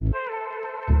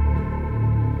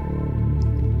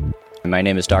My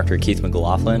name is Dr. Keith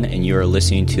McLaughlin, and you are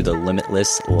listening to the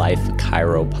Limitless Life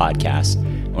Chiro podcast.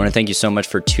 I want to thank you so much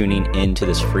for tuning into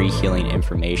this free healing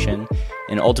information.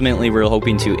 And ultimately, we're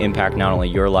hoping to impact not only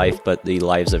your life, but the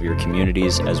lives of your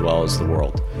communities as well as the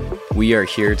world. We are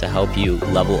here to help you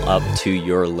level up to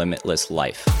your limitless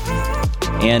life.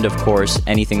 And of course,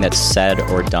 anything that's said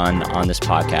or done on this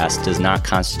podcast does not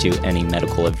constitute any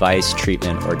medical advice,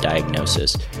 treatment, or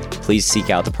diagnosis. Please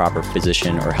seek out the proper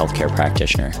physician or healthcare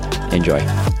practitioner. Enjoy.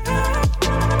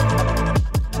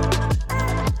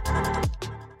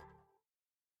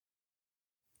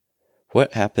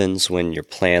 What happens when your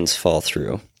plans fall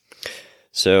through?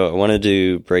 So I wanted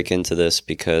to break into this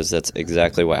because that's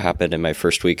exactly what happened in my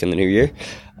first week in the new year.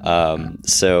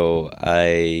 So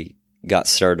I got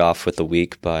started off with the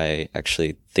week by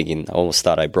actually thinking, I almost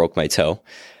thought I broke my toe,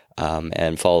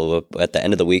 and followed up at the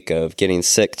end of the week of getting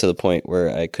sick to the point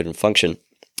where I couldn't function.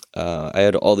 I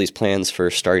had all these plans for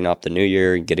starting off the new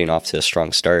year and getting off to a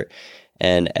strong start,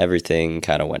 and everything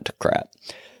kind of went to crap.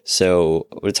 So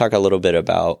we'll talk a little bit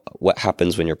about what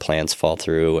happens when your plans fall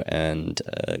through and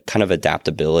kind of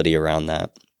adaptability around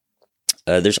that.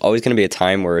 There's always going to be a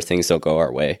time where things don't go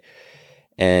our way.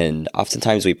 And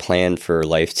oftentimes we plan for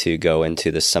life to go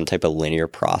into this some type of linear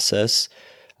process,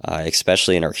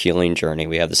 especially in our healing journey.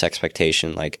 We have this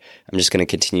expectation like, I'm just going to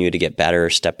continue to get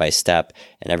better step by step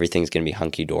and everything's going to be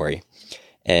hunky-dory.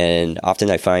 And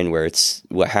often I find where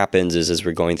what happens is as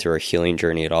we're going through our healing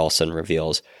journey, it all of a sudden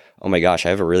reveals, oh my gosh, I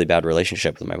have a really bad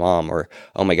relationship with my mom, or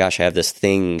oh my gosh, I have this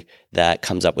thing that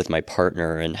comes up with my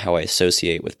partner and how I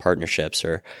associate with partnerships,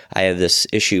 or I have this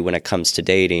issue when it comes to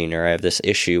dating, or I have this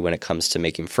issue when it comes to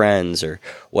making friends, or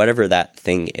whatever that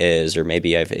thing is, or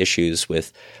maybe I have issues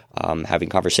with having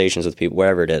conversations with people,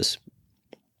 whatever it is.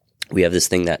 We have this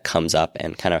thing that comes up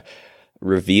and kind of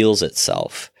reveals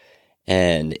itself,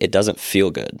 and it doesn't feel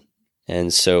good.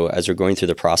 And so as we're going through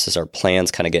the process, our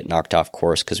plans kind of get knocked off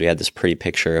course because we had this pretty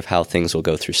picture of how things will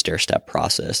go through stair-step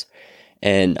process.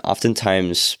 And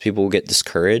oftentimes people will get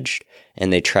discouraged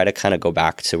and they try to kind of go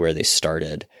back to where they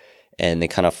started and they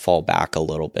kind of fall back a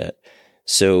little bit.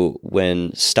 So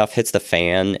when stuff hits the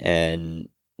fan and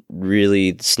really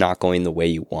it's not going the way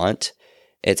you want,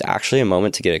 it's actually a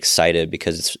moment to get excited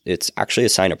because it's actually a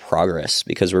sign of progress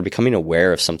because we're becoming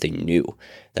aware of something new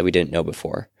that we didn't know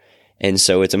before. And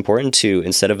so it's important to,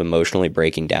 instead of emotionally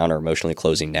breaking down or emotionally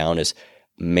closing down, is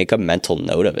make a mental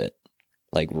note of it.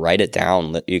 Like write it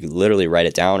down. You can literally write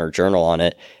it down or journal on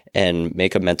it and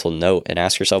make a mental note and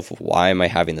ask yourself, why am I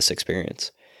having this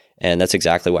experience? And that's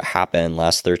exactly what happened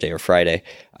last Thursday or Friday.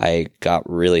 I got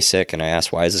really sick and I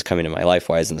asked, why is this coming in my life?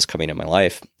 Why isn't this coming in my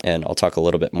life? And I'll talk a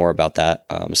little bit more about that.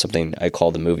 Something I call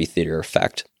the movie theater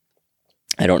effect.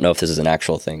 I don't know if this is an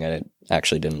actual thing. I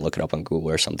actually didn't look it up on Google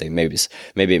or something. Maybe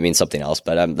it means something else,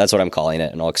 but that's what I'm calling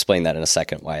it. And I'll explain that in a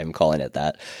second, why I'm calling it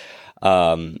that.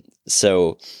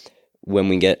 So when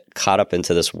we get caught up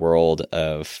into this world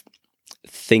of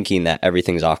thinking that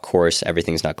everything's off course,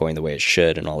 everything's not going the way it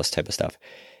should and all this type of stuff.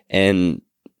 And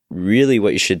really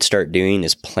what you should start doing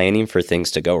is planning for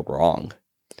things to go wrong.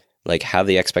 Like have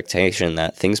the expectation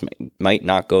that things might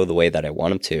not go the way that I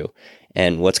want them to.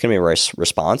 And what's going to be my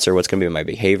response or what's going to be my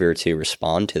behavior to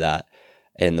respond to that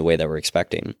in the way that we're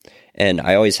expecting. And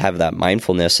I always have that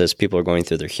mindfulness as people are going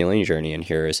through their healing journey. And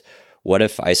here is, what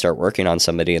if I start working on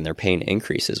somebody and their pain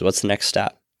increases? What's the next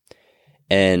step?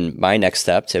 And my next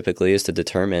step typically is to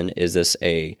determine, is this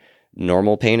a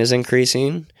normal pain is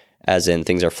increasing, as in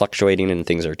things are fluctuating and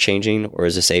things are changing, or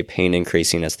is this a pain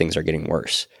increasing as things are getting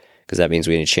worse? Because that means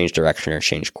we need to change direction or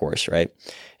change course, right?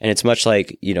 And it's much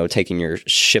like, taking your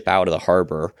ship out of the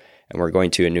harbor and we're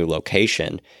going to a new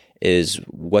location is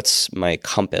what's my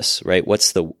compass, right?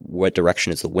 What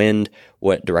direction is the wind?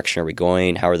 What direction are we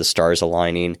going? How are the stars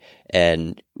aligning?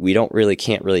 And we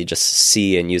can't really just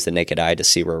see and use the naked eye to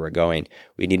see where we're going.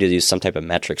 We need to use some type of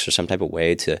metrics or some type of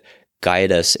way to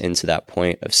guide us into that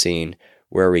point of seeing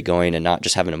where are we going and not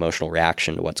just have an emotional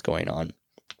reaction to what's going on.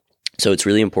 So it's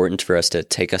really important for us to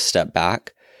take a step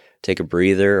back, take a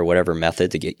breather or whatever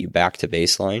method to get you back to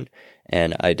baseline.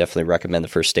 And I definitely recommend the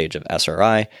first stage of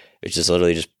SRI, which is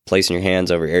literally just placing your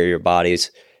hands over area of your bodies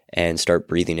and start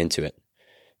breathing into it.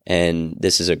 And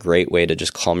this is a great way to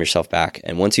just calm yourself back.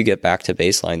 And once you get back to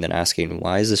baseline, then asking,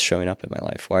 why is this showing up in my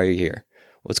life? Why are you here?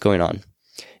 What's going on?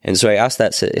 And so I asked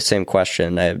that same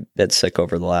question. I've been sick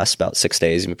over the last about 6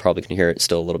 days. You probably can hear it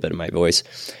still a little bit in my voice.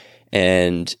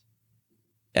 And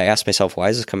I asked myself, why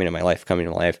is this coming to my life?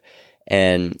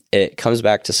 And it comes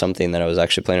back to something that I was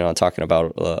actually planning on talking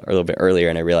about a little bit earlier,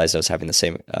 and I realized I was having the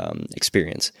same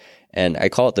experience. And I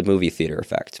call it the movie theater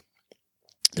effect.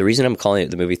 The reason I'm calling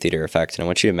it the movie theater effect, and I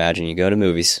want you to imagine you go to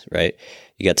movies, right?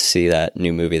 You get to see that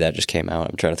new movie that just came out.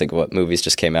 I'm trying to think of what movies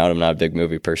just came out. I'm not a big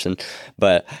movie person,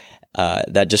 but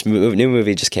new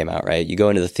movie just came out, right? You go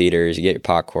into the theaters, you get your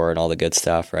popcorn, all the good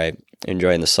stuff, right?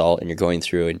 Enjoying the salt, and you're going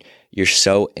through, and you're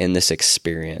so in this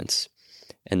experience.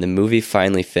 And the movie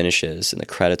finally finishes, and the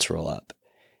credits roll up.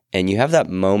 And you have that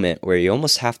moment where you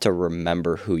almost have to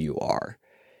remember who you are.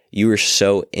 You were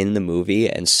so in the movie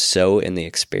and so in the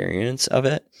experience of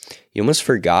it, you almost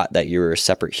forgot that you were a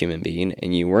separate human being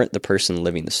and you weren't the person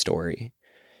living the story.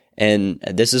 And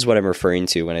this is what I'm referring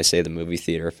to when I say the movie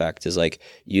theater effect, is like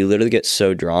you literally get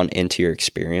so drawn into your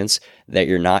experience that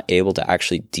you're not able to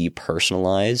actually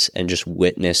depersonalize and just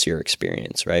witness your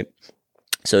experience, right?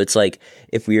 So it's like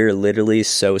if we are literally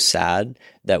so sad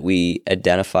that we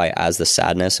identify as the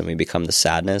sadness and we become the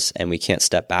sadness, and we can't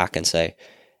step back and say,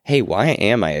 hey, why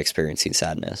am I experiencing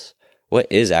sadness? What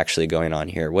is actually going on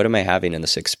here? What am I having in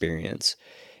this experience?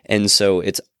 And so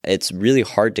it's really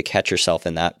hard to catch yourself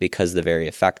in that because of the very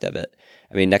effect of it.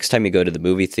 I mean, next time you go to the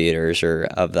movie theaters or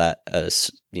of that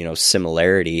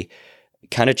similarity,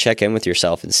 kind of check in with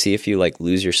yourself and see if you like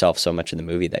lose yourself so much in the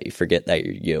movie that you forget that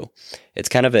you're you. It's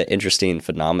kind of an interesting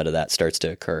phenomena that starts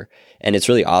to occur. And it's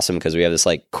really awesome because we have this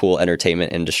like cool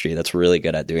entertainment industry that's really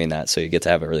good at doing that. So you get to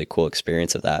have a really cool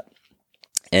experience of that.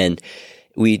 And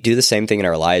we do the same thing in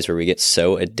our lives where we get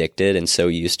so addicted and so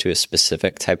used to a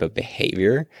specific type of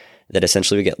behavior that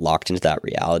essentially we get locked into that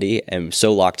reality, and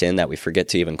so locked in that we forget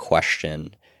to even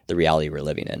question the reality we're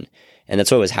living in. And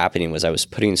that's what was happening, was I was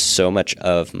putting so much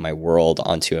of my world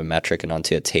onto a metric and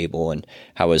onto a table and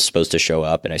how I was supposed to show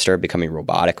up. And I started becoming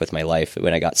robotic with my life.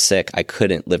 When I got sick, I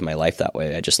couldn't live my life that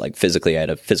way. I just like physically, I had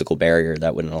a physical barrier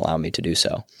that wouldn't allow me to do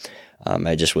so.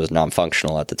 I just was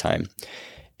non-functional at the time.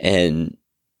 And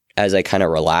as I kind of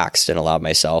relaxed and allowed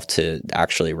myself to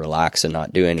actually relax and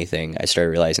not do anything, I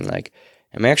started realizing like,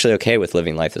 am I actually okay with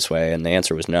living life this way? And the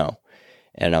answer was no.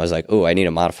 And I was like, oh, I need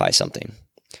to modify something.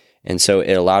 And so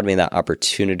it allowed me that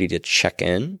opportunity to check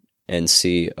in and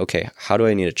see, okay, how do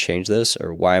I need to change this?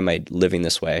 Or why am I living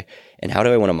this way? And how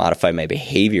do I want to modify my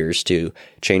behaviors to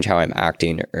change how I'm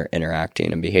acting or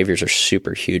interacting? And behaviors are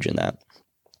super huge in that.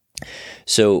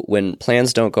 So when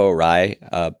plans don't go awry,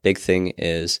 a big thing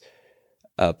is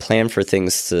plan for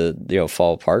things to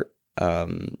fall apart.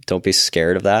 Don't be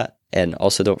scared of that. And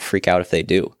also don't freak out if they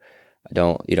do.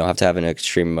 You don't have to have an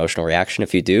extreme emotional reaction.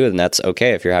 If you do, then that's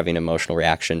okay. If you're having an emotional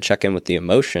reaction, check in with the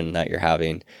emotion that you're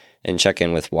having and check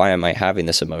in with, why am I having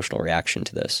this emotional reaction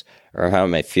to this? Or how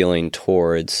am I feeling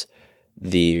towards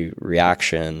the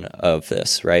reaction of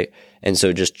this, right? And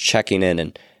so just checking in,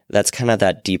 and that's kind of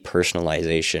that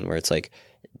depersonalization where it's like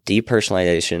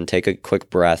depersonalization, take a quick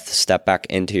breath, step back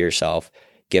into yourself,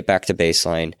 get back to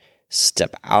baseline,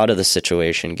 step out of the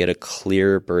situation, get a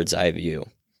clear bird's eye view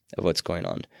of what's going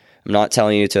on. I'm not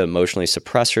telling you to emotionally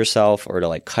suppress yourself or to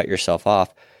like cut yourself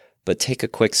off, but take a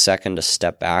quick second to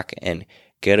step back and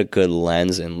get a good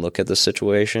lens and look at the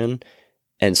situation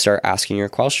and start asking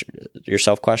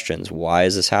yourself questions. Why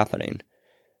is this happening?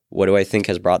 What do I think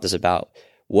has brought this about?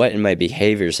 What in my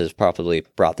behaviors has probably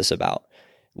brought this about?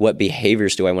 What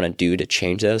behaviors do I want to do to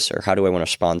change this? Or how do I want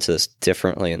to respond to this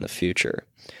differently in the future?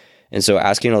 And so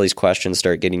asking all these questions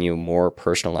start getting you more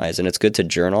personalized. And it's good to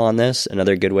journal on this.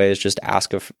 Another good way is just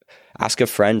ask a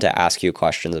friend to ask you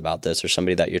questions about this, or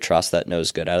somebody that you trust that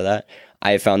knows good out of that.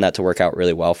 I have found that to work out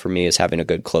really well for me, is having a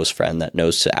good close friend that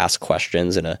knows to ask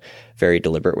questions in a very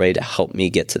deliberate way to help me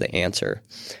get to the answer.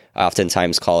 I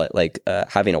oftentimes call it like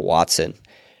having a Watson.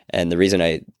 And the reason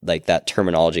I like that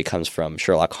terminology comes from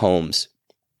Sherlock Holmes.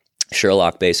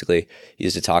 Sherlock basically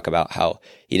used to talk about how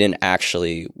he didn't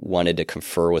actually wanted to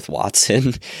confer with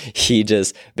Watson. He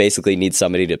just basically needs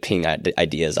somebody to ping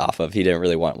ideas off of. He didn't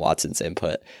really want Watson's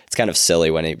input. It's kind of silly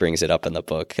when he brings it up in the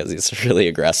book because he's really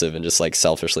aggressive and just like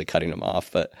selfishly cutting him off.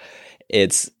 But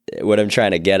it's what I'm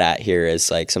trying to get at here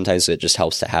is like sometimes it just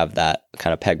helps to have that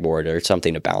kind of pegboard or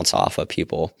something to bounce off of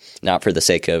people, not for the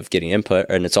sake of getting input.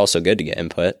 And it's also good to get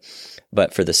input,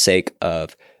 but for the sake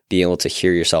of being able to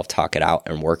hear yourself talk it out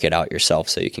and work it out yourself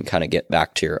so you can kind of get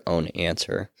back to your own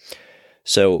answer.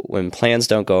 So when plans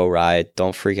don't go awry,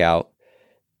 don't freak out.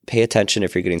 Pay attention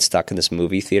if you're getting stuck in this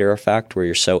movie theater effect where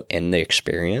you're so in the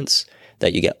experience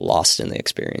that you get lost in the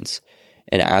experience.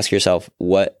 And ask yourself,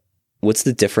 what's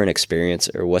the different experience,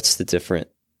 or what's the different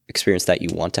experience that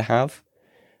you want to have?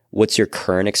 What's your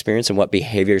current experience, and what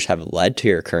behaviors have led to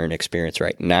your current experience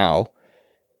right now?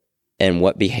 And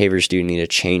what behaviors do you need to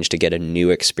change to get a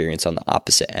new experience on the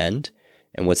opposite end?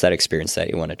 And what's that experience that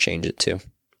you want to change it to?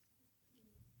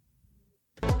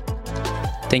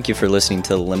 Thank you for listening to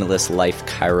the Limitless Life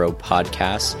Chiro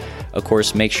podcast. Of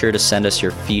course, make sure to send us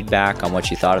your feedback on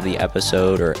what you thought of the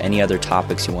episode or any other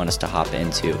topics you want us to hop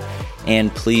into.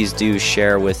 And please do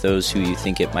share with those who you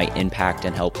think it might impact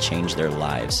and help change their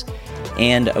lives.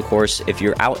 And of course, if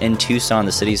you're out in Tucson,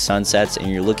 the city sunsets,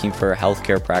 and you're looking for a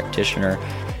healthcare practitioner,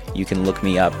 you can look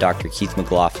me up, Dr. Keith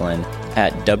McLaughlin,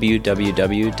 at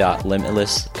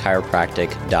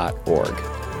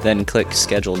www.limitlesschiropractic.org. Then click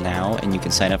schedule now, and you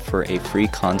can sign up for a free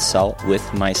consult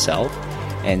with myself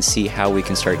and see how we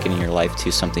can start getting your life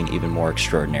to something even more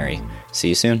extraordinary. See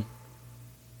you soon.